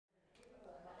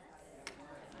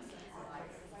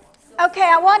Okay,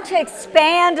 I want to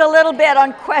expand a little bit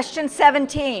on question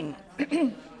 17.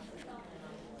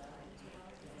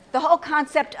 The whole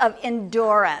concept of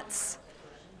endurance.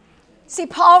 See,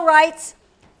 Paul writes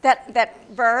that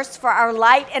verse, for our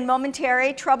light and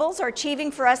momentary troubles are achieving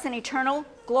for us an eternal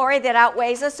glory that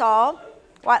outweighs us all,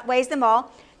 outweighs them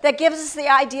all, that gives us the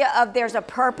idea of there's a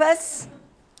purpose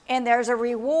and there's a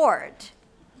reward.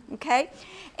 Okay?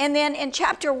 And then in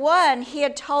chapter 1, he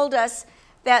had told us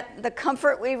that the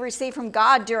comfort we receive from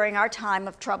God during our time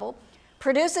of trouble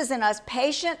produces in us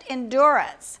patient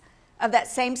endurance of that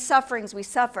same sufferings we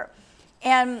suffer.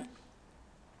 And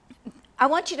I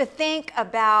want you to think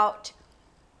about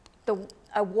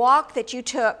a walk that you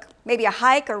took, maybe a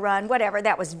hike or run, whatever,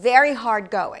 that was very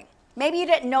hard going. Maybe you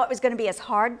didn't know it was going to be as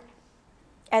hard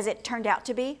as it turned out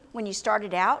to be when you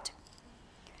started out,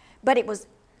 but it was,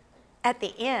 at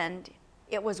the end,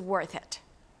 it was worth it.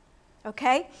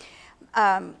 Okay?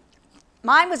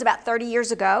 Mine was about 30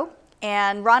 years ago,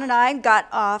 and Ron and I got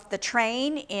off the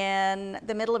train in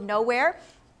the middle of nowhere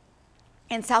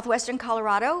in southwestern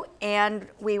Colorado, and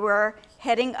we were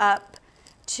heading up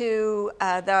to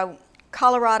the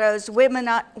Colorado's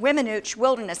Weminuche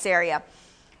Wilderness area.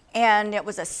 And it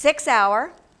was a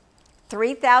 6-hour,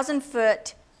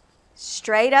 3,000-foot,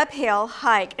 straight uphill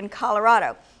hike in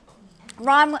Colorado.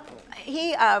 Ron,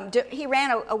 he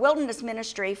ran a wilderness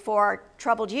ministry for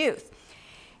troubled youth.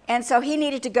 And so he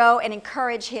needed to go and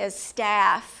encourage his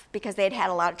staff because they'd had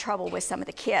a lot of trouble with some of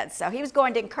the kids. So he was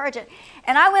going to encourage it.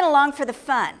 And I went along for the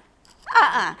fun.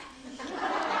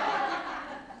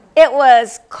 It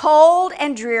was cold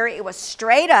and dreary. It was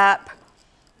straight up.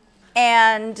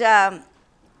 And I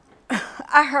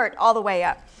hurt all the way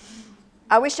up.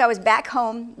 I wish I was back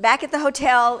home, back at the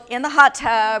hotel, in the hot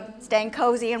tub, staying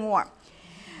cozy and warm.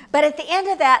 But at the end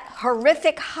of that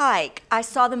horrific hike, I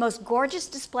saw the most gorgeous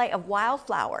display of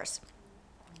wildflowers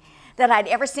that I'd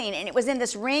ever seen. And it was in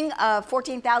this ring of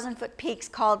 14,000-foot peaks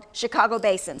called Chicago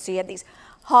Basin. So you had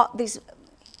these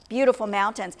beautiful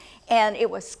mountains, and it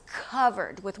was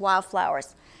covered with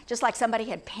wildflowers, just like somebody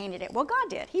had painted it. Well, God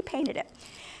did. He painted it.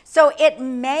 So it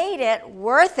made it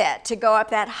worth it to go up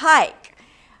that hike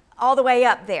all the way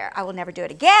up there. I will never do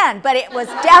it again, but it was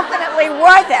definitely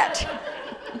worth it.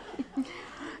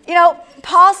 You know,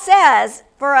 Paul says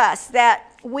for us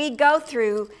that we go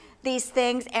through these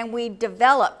things and we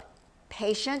develop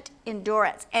patient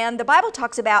endurance. And the Bible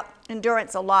talks about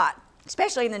endurance a lot,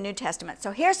 especially in the New Testament.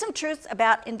 So here's some truths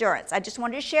about endurance. I just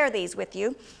wanted to share these with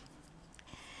you.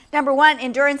 Number one,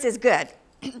 endurance is good.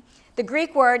 The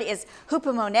Greek word is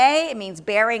hupomone. It means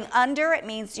bearing under. It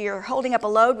means you're holding up a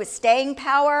load with staying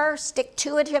power,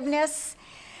 stick-to-itiveness.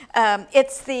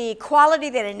 It's the quality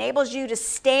that enables you to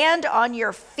stand on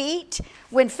your feet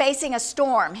when facing a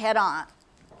storm head on.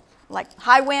 Like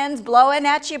high winds blowing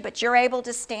at you, but you're able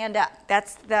to stand up.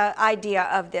 That's the idea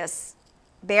of this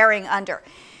bearing under.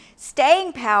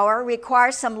 Staying power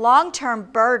requires some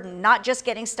long-term burden, not just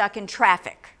getting stuck in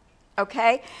traffic,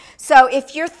 okay? So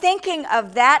if you're thinking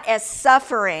of that as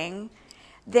suffering,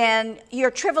 then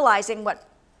you're trivializing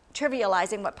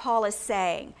what Paul is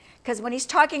saying. Because when he's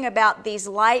talking about these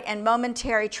light and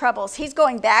momentary troubles, he's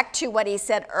going back to what he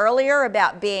said earlier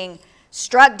about being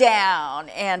struck down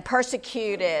and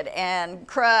persecuted and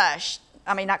crushed.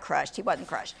 I mean, not crushed, he wasn't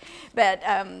crushed, but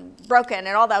broken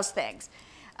and all those things.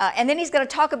 And then he's going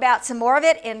to talk about some more of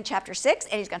it in chapter 6,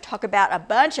 and he's going to talk about a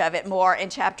bunch of it more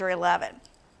in chapter 11.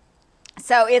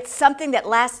 So it's something that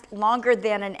lasts longer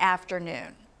than an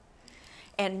afternoon.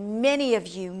 And many of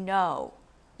you know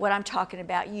what I'm talking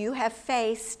about. You have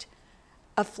faced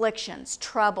afflictions,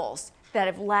 troubles that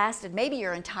have lasted maybe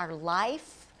your entire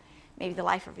life, maybe the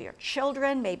life of your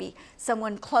children, maybe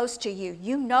someone close to you.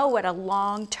 You know what a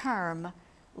long-term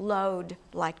load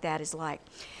like that is like.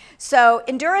 So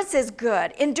endurance is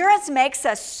good. Endurance makes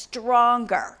us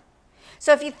stronger.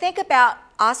 So if you think about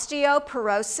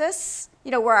osteoporosis,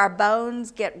 you know, where our bones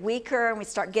get weaker and we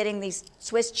start getting these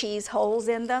Swiss cheese holes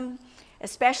in them,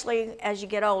 especially as you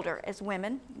get older, as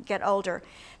women get older,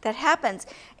 that happens.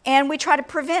 And we try to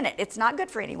prevent it. It's not good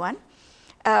for anyone.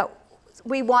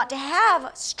 We want to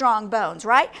have strong bones,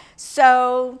 right?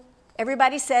 So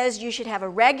everybody says you should have a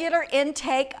regular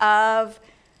intake of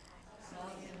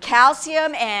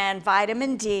calcium and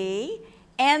vitamin D.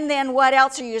 And then what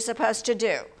else are you supposed to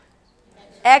do?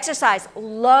 Exercise.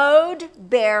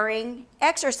 Load-bearing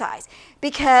exercise.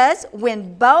 Because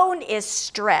when bone is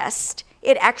stressed,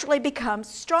 it actually becomes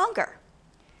stronger.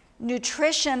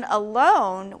 Nutrition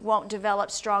alone won't develop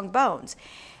strong bones.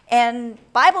 And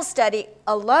Bible study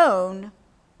alone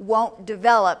won't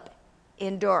develop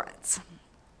endurance.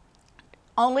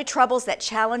 Only troubles that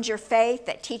challenge your faith,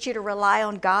 that teach you to rely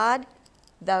on God,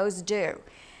 Those do.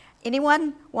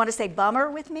 Anyone want to say bummer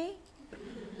with me?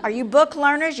 Are you book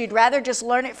learners? You'd rather just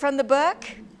learn it from the book?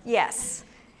 Yes,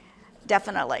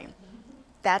 definitely.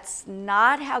 That's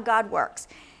not how God works.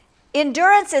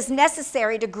 Endurance is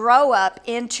necessary to grow up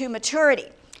into maturity.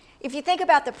 If you think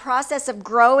about the process of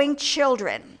growing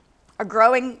children, or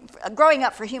growing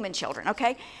up for human children,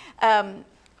 okay?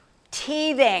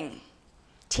 Teething.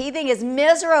 Teething is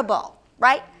miserable,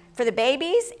 right? For the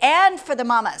babies and for the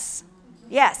mamas.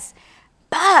 Yes.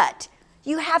 But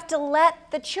you have to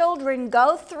let the children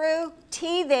go through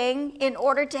teething in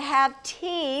order to have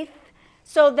teeth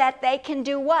so that they can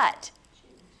do what?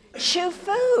 Chew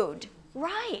food.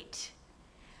 Right.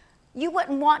 You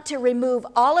wouldn't want to remove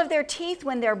all of their teeth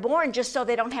when they're born just so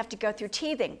they don't have to go through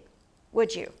teething,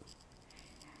 would you?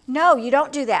 No, you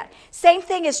don't do that. Same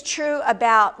thing is true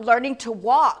about learning to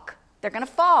walk. They're going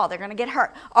to fall. They're going to get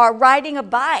hurt. Or riding a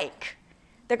bike.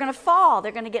 They're going to fall.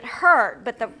 They're going to get hurt.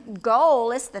 But the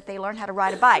goal is that they learn how to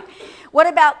ride a bike. What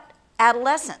about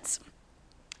adolescence?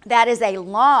 That is a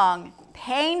long,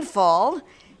 painful,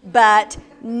 but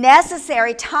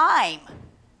necessary time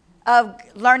of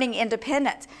learning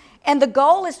independence. And the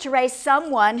goal is to raise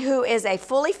someone who is a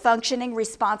fully functioning,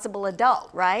 responsible adult,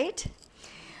 right?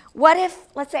 What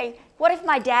if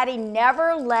my daddy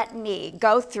never let me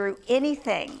go through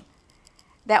anything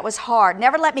that was hard,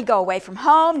 never let me go away from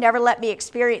home, never let me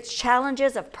experience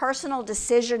challenges of personal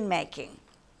decision making?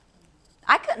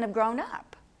 I couldn't have grown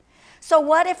up. So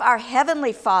what if our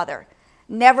Heavenly Father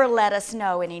never let us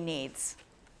know any needs?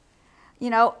 You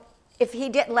know, if he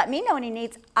didn't let me know any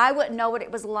needs, I wouldn't know what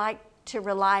it was like to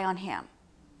rely on him.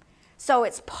 So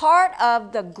it's part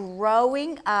of the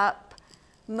growing up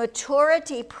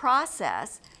maturity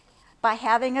process by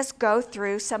having us go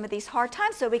through some of these hard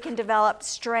times so we can develop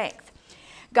strength.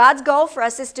 God's goal for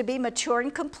us is to be mature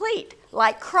and complete,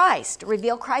 like Christ,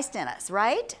 reveal Christ in us,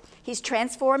 right? He's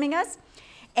transforming us,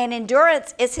 and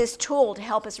endurance is his tool to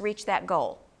help us reach that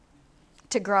goal,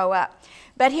 to grow up.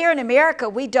 But here in America,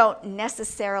 we don't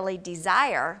necessarily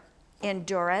desire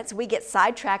endurance. We get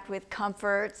sidetracked with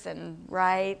comforts and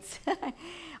rights.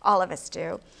 All of us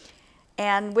do.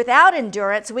 And without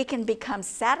endurance, we can become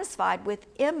satisfied with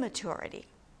immaturity.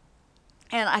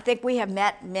 And I think we have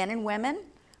met men and women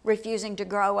refusing to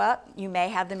grow up. You may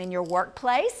have them in your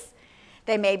workplace.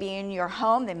 They may be in your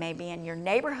home. They may be in your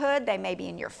neighborhood. They may be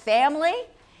in your family.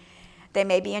 They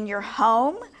may be in your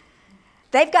home.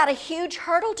 They've got a huge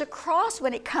hurdle to cross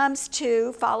when it comes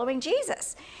to following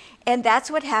Jesus. And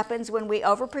that's what happens when we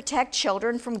overprotect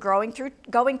children from going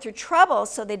through trouble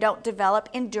so they don't develop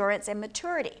endurance and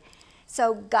maturity.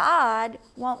 So God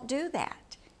won't do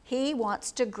that. He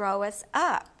wants to grow us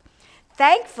up.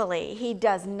 Thankfully, he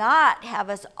does not have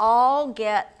us all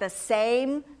get the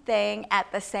same thing at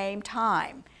the same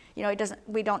time. You know,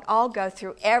 we don't all go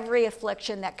through every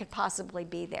affliction that could possibly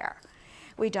be there.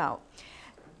 We don't.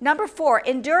 Number 4,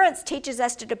 endurance teaches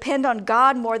us to depend on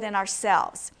God more than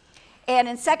ourselves. And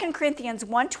in 2 Corinthians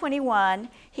 1:21,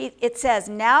 it says,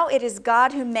 "Now it is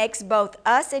God who makes both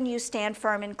us and you stand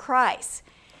firm in Christ."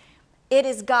 It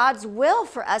is God's will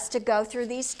for us to go through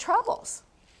these troubles.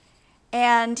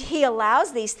 And he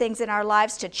allows these things in our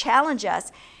lives to challenge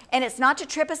us. And it's not to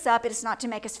trip us up. It's not to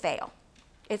make us fail.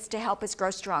 It's to help us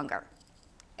grow stronger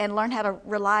and learn how to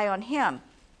rely on him.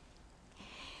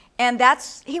 And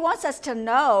he wants us to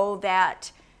know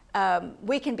that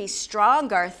we can be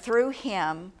stronger through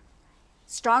him,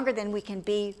 stronger than we can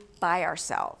be by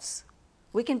ourselves.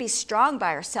 We can be strong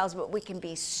by ourselves, but we can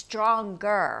be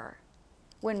stronger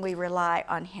when we rely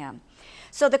on him.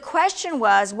 So the question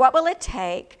was, what will it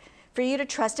take for you to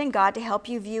trust in God to help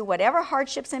you view whatever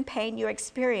hardships and pain you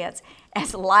experience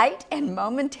as light and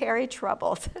momentary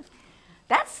troubles?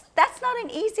 That's not an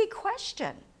easy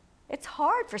question. It's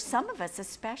hard for some of us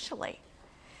especially.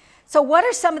 So what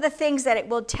are some of the things that it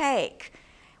will take?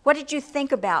 What did you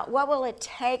think about? What will it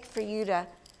take for you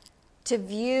to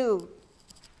view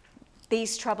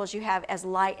these troubles you have as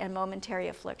light and momentary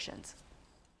afflictions?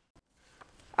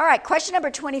 All right, question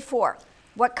number 24.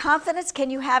 What confidence can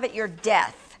you have at your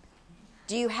death?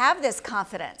 Do you have this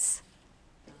confidence?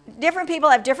 Different people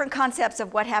have different concepts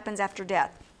of what happens after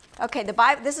death. Okay,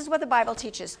 this is what the Bible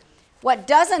teaches. What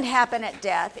doesn't happen at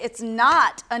death, it's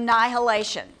not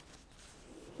annihilation.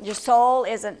 Your soul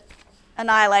isn't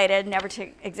annihilated, never to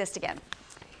exist again.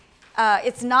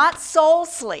 It's not soul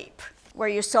sleep, where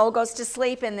your soul goes to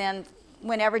sleep and then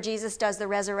whenever Jesus does the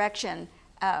resurrection,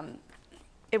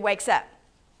 it wakes up.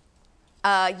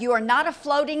 You are not a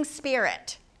floating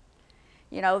spirit.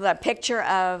 You know, the picture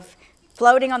of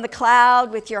floating on the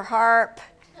cloud with your harp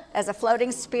as a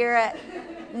floating spirit.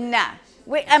 Nah,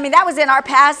 That was in our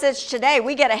passage today.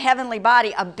 We get a heavenly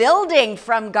body, a building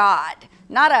from God,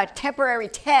 not a temporary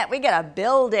tent. We get a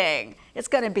building. It's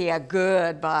going to be a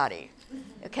good body.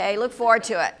 Okay, look forward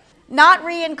to it. Not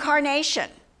reincarnation.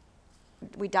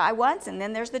 We die once and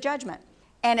then there's the judgment.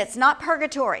 And it's not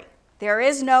purgatory. There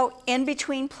is no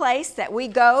in-between place that we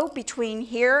go between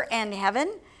here and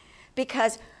heaven,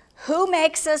 because who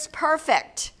makes us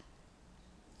perfect?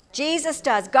 Jesus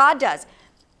does. God does.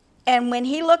 And when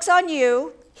he looks on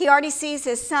you, he already sees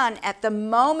his son. At the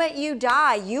moment you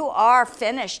die, you are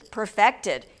finished,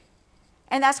 perfected.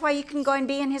 And that's why you can go and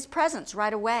be in his presence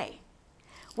right away,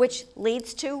 which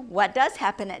leads to what does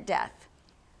happen at death.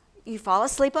 You fall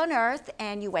asleep on earth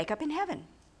and you wake up in heaven.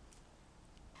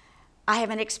 I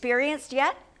haven't experienced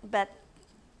yet, but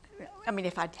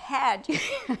if I'd had,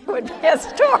 it would be a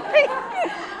story.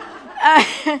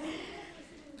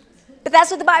 But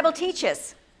that's what the Bible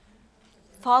teaches.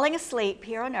 Falling asleep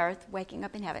here on earth, waking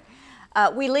up in heaven.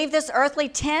 We leave this earthly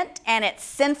tent and its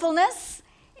sinfulness,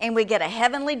 and we get a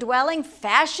heavenly dwelling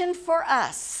fashioned for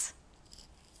us.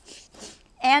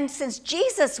 And since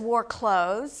Jesus wore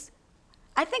clothes,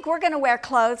 I think we're going to wear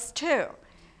clothes too.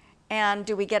 And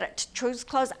do we get true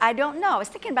clothes? I don't know. I was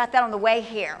thinking about that on the way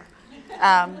here.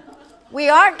 We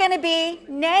aren't going to be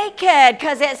naked,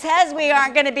 because it says we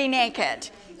aren't going to be naked.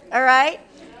 All right?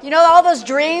 You know all those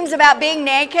dreams about being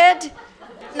naked?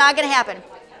 Not going to happen.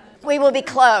 We will be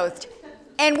clothed.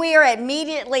 And we are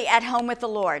immediately at home with the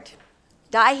Lord.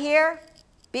 Die here,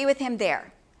 be with him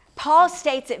there. Paul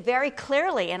states it very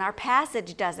clearly in our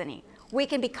passage, doesn't he? We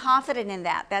can be confident in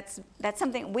that. That's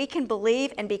something we can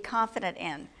believe and be confident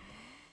in.